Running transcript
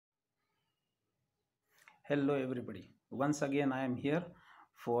Hello everybody. Once again I am here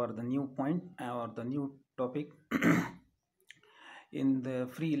for the new point or the new topic in the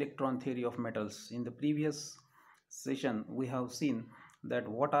free electron theory of metals. In the previous session we have seen that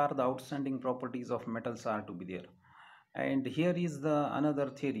what are the outstanding properties of metals are to be there. And here is the another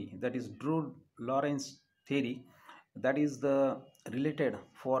theory, that is Drude Lorentz theory, that is the related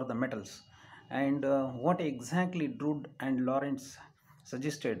for the metals. And what exactly Drude and Lorentz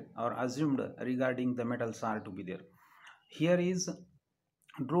suggested or assumed regarding the metals are to be there. Here is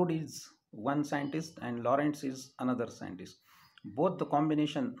Drude is one scientist and Lorentz is another scientist. Both the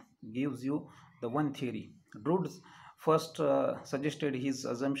combination gives you the one theory. Drude first suggested his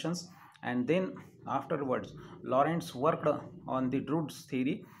assumptions, and then afterwards Lorentz worked on the Drude's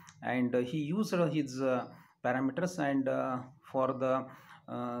theory, and he used his parameters, and for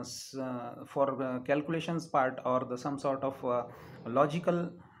calculations part or the some sort of logical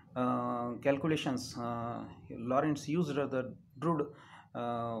calculations, Lorentz used the Drude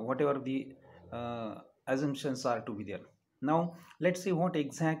whatever the assumptions are to be there. Now let's see what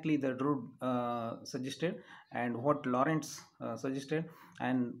exactly the Drude suggested and what Lorentz suggested,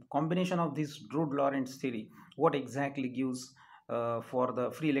 and combination of this Drude Lorentz theory what exactly gives for the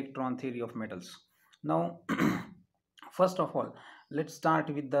free electron theory of metals. Now first of all, let's start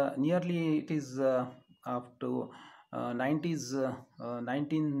with the nearly it is up to 90s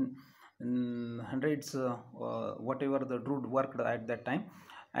 1900s whatever the Drude worked at that time.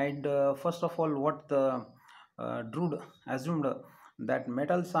 And first of all, what the Drude assumed that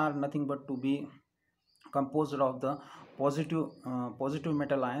metals are nothing but to be composed of the positive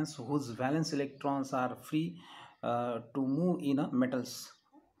metal ions whose valence electrons are free to move in a metals.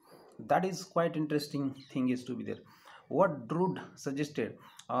 That is quite interesting thing is to be there. What Drude suggested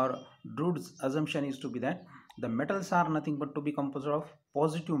or Drude's assumption is to be that the metals are nothing but to be composed of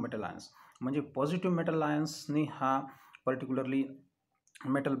positive metal ions. म्हणजे positive metal आयन्सने हा particularly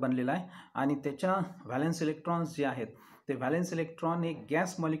metal बनलेला आहे आणि त्याच्या valence electrons जे आहेत ते valence electron एक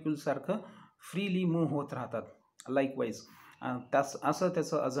gas मॉलिक्यूलसारखं freely move होत राहतात लाईकवाईज. असं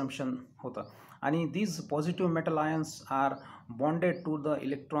त्याचं अजम्पशन होतं. आणि these positive metal ions are bonded to the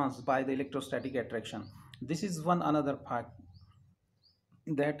electrons by the electrostatic attraction. This is one another fact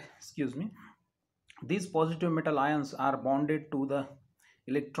that, these positive metal ions are bonded to the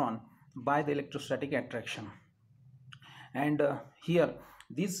electron by the electrostatic attraction. And here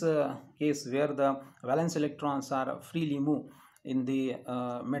this case where the valence electrons are freely move in the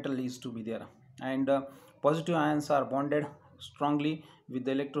metal is to be there, and positive ions are bonded strongly with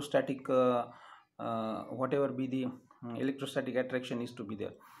the electrostatic whatever be the electrostatic attraction is to be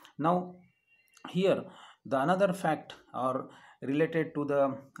there. Now here the another fact or related to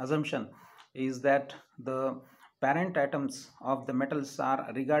the assumption is that the parent atoms of the metals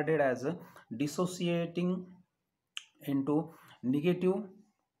are regarded as dissociating into negative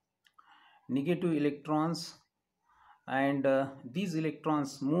electrons, and these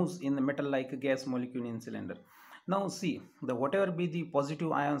electrons moves in the metal like a gas molecule in cylinder. Now see, the whatever be the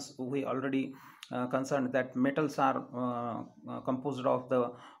positive ions, we already concerned that metals are composed of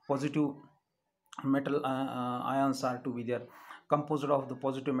the positive metal ions are to be there, composed of the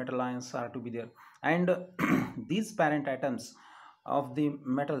positive metal ions are to be there, and these parent atoms of the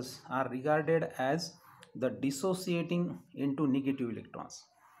metals are regarded as the dissociating into negative electrons.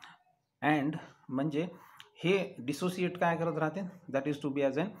 and म्हणजे हे dissociate काय करत राहते, that is to be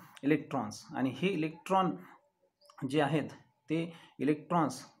as N electrons, आणि हे electron जे आहेत ते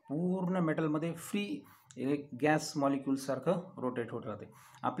electrons पूर्ण मेटलमध्ये free gas मॉलिक्यूलसारखं rotate होत राहते.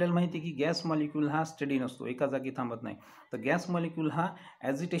 आपल्याला माहिती आहे की गॅस मॉलिक्यूल हा स्टडी नसतो, एका जागी थांबत नाही. तर गॅस मॉलिक्यूल हा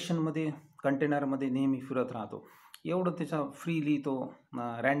ॲजिटेशनमध्ये कंटेनरमध्ये नेहमी फिरत राहतो. एवढं त्याचा फ्रीली तो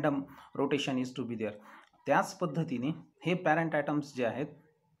random rotation is to be there. त्याच पद्धतीने हे पॅरेंट ॲटम्स जे आहेत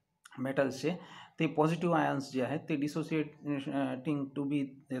मेटल्सचे, ते पॉझिटिव्ह आयन्स जे आहेत ते dissociating to be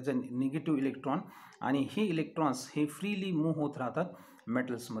as a negative electron, आणि हे इलेक्ट्रॉन्स हे फ्रीली मूव्ह होत राहतात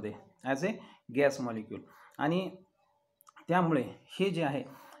मेटल्समध्ये ॲज ए गॅस मॉलिक्यूल. आणि त्यामुळे हे जे आहे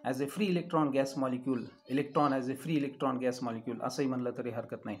ॲज ए free electron gas molecule, electron as ए फ्री इलेक्ट्रॉन गॅस मॉलिक्यूल असंही म्हणलं तरी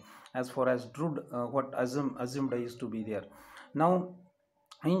हरकत नाही, as for as Drude what assumed is to be there. Now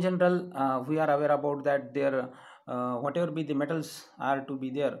in general we are aware about that there whatever be the metals are to be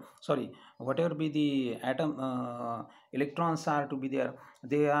there, whatever be the atom electrons are to be there,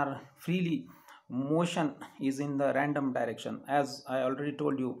 they are freely motion is in the random direction. As I already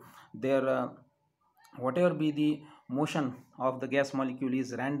told you, there whatever be the motion of the gas molecule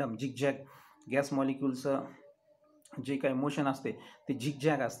is random, zigzag. gas molecules जे काही motion असते ते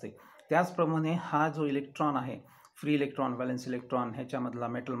zigzag असते. त्याचप्रमाणे हा जो electron आहे free electron valence electron ह्याच्यामधला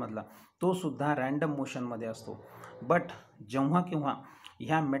मेटलमधला तो सुद्धा रँडम मोशनमध्ये असतो. बट जेव्हा केव्हा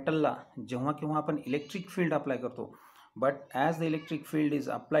ह्या मेटलला जेव्हा केव्हा आपण इलेक्ट्रिक फील्ड अप्लाय करतो, but as the electric field is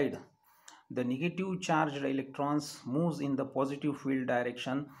applied the negative charged electrons moves in the positive field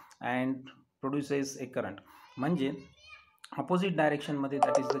direction and produces a current. म्हणजे opposite direction मध्ये,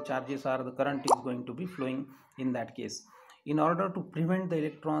 that is the charges are the current is going to be flowing in that case. In order to prevent the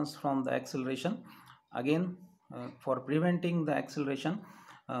electrons from the acceleration, again for preventing the acceleration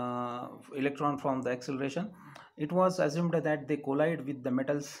electron from the acceleration, it was assumed that they collide with the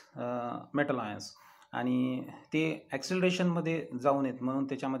metal ions आणि ते ॲक्सिलरेशनमध्ये जाऊन येत म्हणून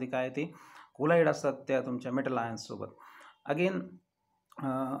त्याच्यामध्ये काय ते collide असतात त्या तुमच्या मेटल आयन्ससोबत. अगेन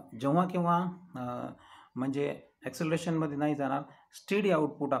जेव्हा केव्हा म्हणजे ॲक्सिलरेशनमध्ये नाही जाणार, स्टेडी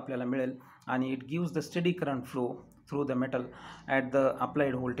आउटपुट आपल्याला मिळेल आणि it gives the steady current flow through the metal at the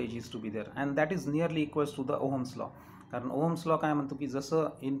applied voltage is to be there and that is nearly equals to the Ohm's law. कारण ओहम्स लॉ काय म्हणतो की जसं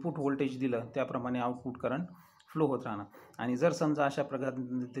इनपुट व्होल्टेज दिलं त्याप्रमाणे आउटपुट करंट फ्लो होत राहणार. आणि जर समजा अशा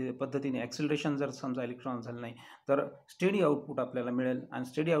पद्धतीने ॲक्सिलरेशन जर समजा इलेक्ट्रॉन झालं नाही तर स्टेडी आउटपुट आपल्याला मिळेल आणि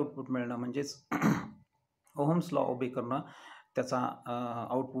स्टेडी आउटपुट मिळणं म्हणजेच ओहम्स लॉ ओबे करणं, त्याचा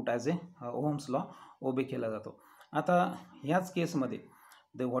आउटपुट ॲज ए ओहम्स लॉ ओबे केला जातो. आता ह्याच केसमध्ये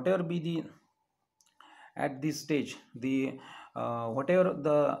the what ever be the at this stage the whatever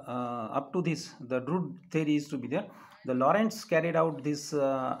the up to this the Drude theory is to be there, the Lorentz carried out this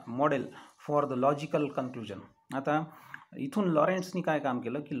model for the logical conclusion. आता इथून लॉरेंट्सनी काय काम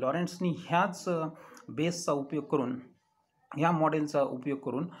केलं की लॉरेंट्सनी ह्याच बेसचा उपयोग करून, ह्या मॉडेलचा उपयोग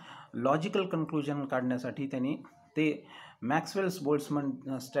करून लॉजिकल कन्क्लुजन काढण्यासाठी त्यांनी ते मॅक्सवेल्स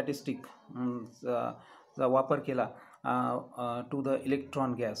बोल्ट्झमन स्टॅटिस्टिकचा वापर केला टू द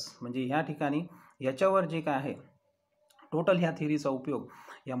इलेक्ट्रॉन गॅस. म्हणजे ह्या ठिकाणी याच्यावर जे काय आहे टोटल ह्या थिअरीचा उपयोग,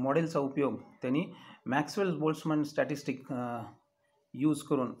 या मॉडेलचा उपयोग त्यांनी मॅक्सवेल्स बोल्ट्झमन स्टॅटिस्टिक यूज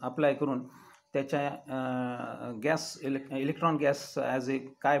करून अप्लाय करून त्याच्या गॅस इलेक्ट्रॉन गॅस ॲज ए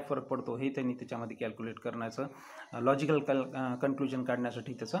काय फरक पडतो हे त्यांनी त्याच्यामध्ये कॅल्क्युलेट करण्याचं लॉजिकल कन्क्लुजन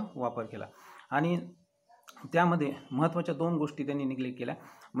काढण्यासाठी त्याचा वापर केला. आणि त्यामध्ये महत्त्वाच्या दोन गोष्टी त्यांनी निग्लेक्ट केल्या.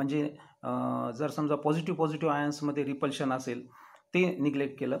 म्हणजे जर समजा पॉझिटिव्ह आयन्समध्ये रिपल्शन असेल ते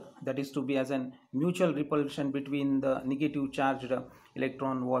निग्लेक्ट केलं, that is to be as an mutual repulsion between the negative charged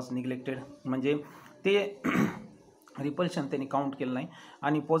electron was neglected. म्हणजे ते रिपल्शन त्यांनी काउंट केलं नाही.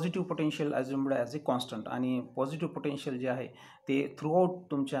 आणि पॉझिटिव्ह पोटेन्शियल ॲज्युम्ड ॲज ए कॉन्स्टंट, आणि पॉझिटिव्ह पोटेन्शियल जे आहे ते थ्रूआउट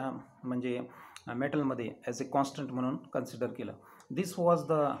तुमच्या म्हणजे मेटलमध्ये ॲज ए कॉन्स्टंट म्हणून कन्सिडर केलं. This was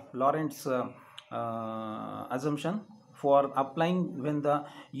the Lorentz assumption for applying when the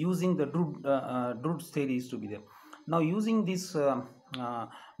using the Drude's theory is to be there. Now using this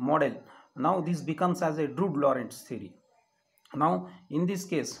model, now this becomes as a Drude Lorentz theory. Now in this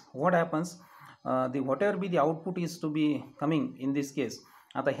case what happens, the whatever be the output is to be coming in this case.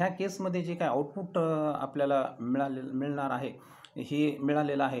 आता ह्या केसमध्ये जे काय output आपल्याला मिळणार आहे हे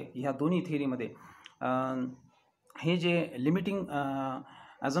मिळालेलं आहे ह्या दोन्ही थिअरीमध्ये. हे जे लिमिटिंग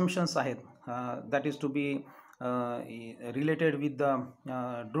assumptions आहेत that is to be related with the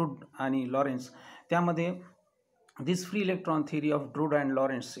Drude आणि Lorentz, त्यामध्ये this free electron theory of Drude and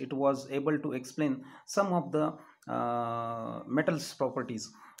Lorentz, it was able to explain some of the metals properties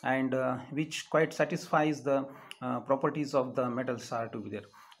and which quite satisfies the properties of the metals are to be there.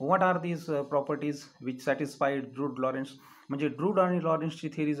 What are these properties which satisfied Drude Lorentz? म्हणजे druid आणि लॉरेंट्सची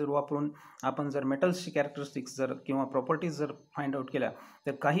theory जर वापरून आपण जर मेटल्सची characteristics जर किंवा properties जर find out केल्या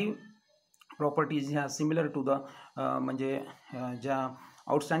तर काही प्रॉपर्टीज ह्या सिमिलर टू द म्हणजे ज्या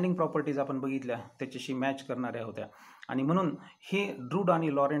आउटस्टँडिंग प्रॉपर्टीज आपण बघितल्या त्याच्याशी मॅच करणाऱ्या होत्या. आणि म्हणून हे ड्रूड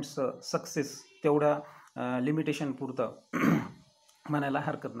आणि लॉरेंट्सचं सक्सेस तेवढ्या लिमिटेशन पुरतं म्हणायला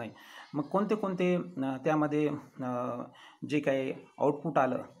हरकत नाही. मग कोणते कोणते त्यामध्ये जे काही आउटपुट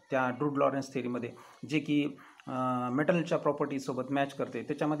आलं त्या ड्रूड लॉरेंट्स थिअरीमध्ये जे की मेटलच्या प्रॉपर्टीजसोबत मॅच करते,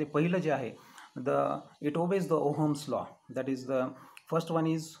 त्याच्यामध्ये पहिलं जे आहे it obeys the Ohm's law. That is the first one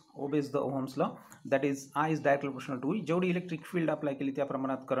is obeys the Ohm's law, that is I is directly proportional to जेवढी इलेक्ट्रिक फील्ड अप्लाय केली त्या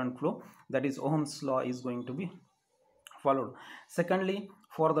प्रमाणात current flow, that is Ohm's law is going to be followed. Secondly,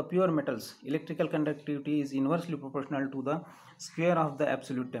 for the pure metals, electrical conductivity is inversely proportional to the square of the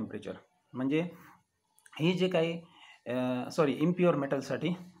absolute temperature. म्हणजे ही जे काही impure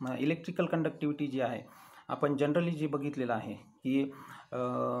मेटलसाठी electrical conductivity जी आहे आपण generally जे बघितलेलं आहे की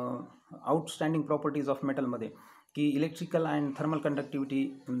outstanding properties of मेटलमध्ये की electrical and thermal conductivity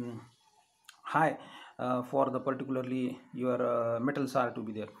hi for the particularly your metals are to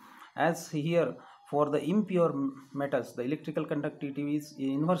be there. As here for the impure metals, the electrical conductivity is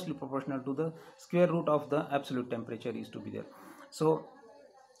inversely proportional to the square root of the absolute temperature is to be there. So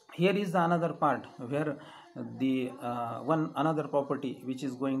here is the another part where the one another property which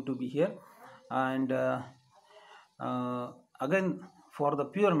is going to be here. And uh, again, for the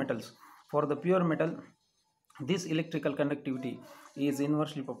pure metals, for the pure metal, this electrical conductivity is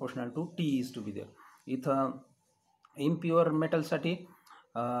inversely proportional to T is to be there. If impure metals साठी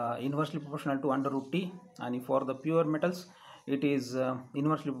inversely proportional to under root T, and for the pure metals it is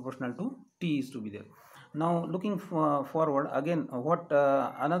inversely proportional to T is to be there. Now looking forward again, what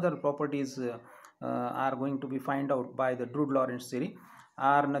another properties are going to be find out by the Drude Lorentz theory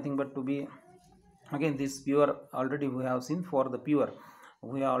are nothing but to be, again, this pure already we have seen. For the pure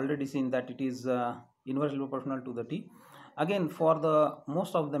we have already seen that it is inversely proportional to the T. Again, for the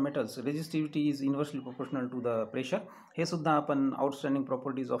most of the metals resistivity is inversely proportional to the pressure. हे सुद्धा आपण outstanding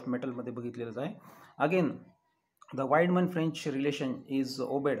properties of metal मध्ये बघितलेलंच आहे. Again, the Weidmann French relation is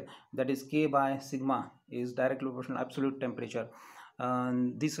obeyed, that is K by sigma is directly proportional to absolute temperature.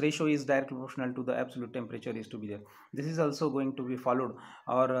 This ratio is directly proportional to the absolute temperature is to be there. This is also going to be followed,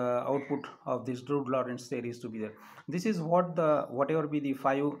 or output of this Drude Lorentz theory is to be there. This is what the whatever be the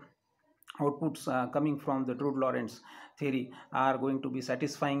 5 outputs coming from the Drude Lorentz theory are going to be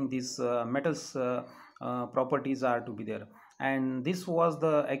satisfying these metals properties are to be there. And this was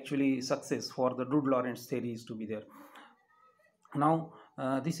the actually success for the Drude Lorentz theory is to be there. Now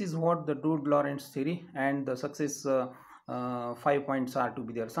this is what the Drude Lorentz theory and the success 5 points are to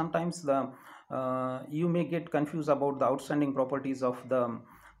be there. Sometimes the you may get confused about the outstanding properties of the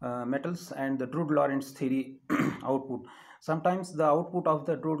metals and the Drude Lorentz theory output. Sometimes the output of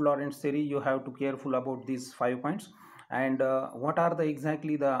the Drude Lorentz theory you have to careful about these 5 points, and what are the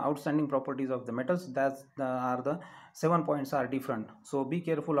exactly the outstanding properties of the metals, that are the 7 points are different. So be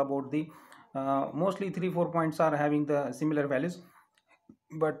careful about the mostly 3-4 points are having the similar values,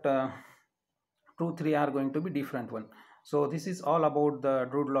 but 2-3 are going to be different one. So this is all about the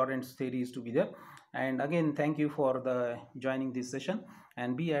Drude Lorentz theories to be there. And again, thank you for the joining this session,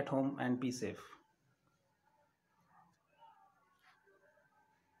 and be at home and be safe.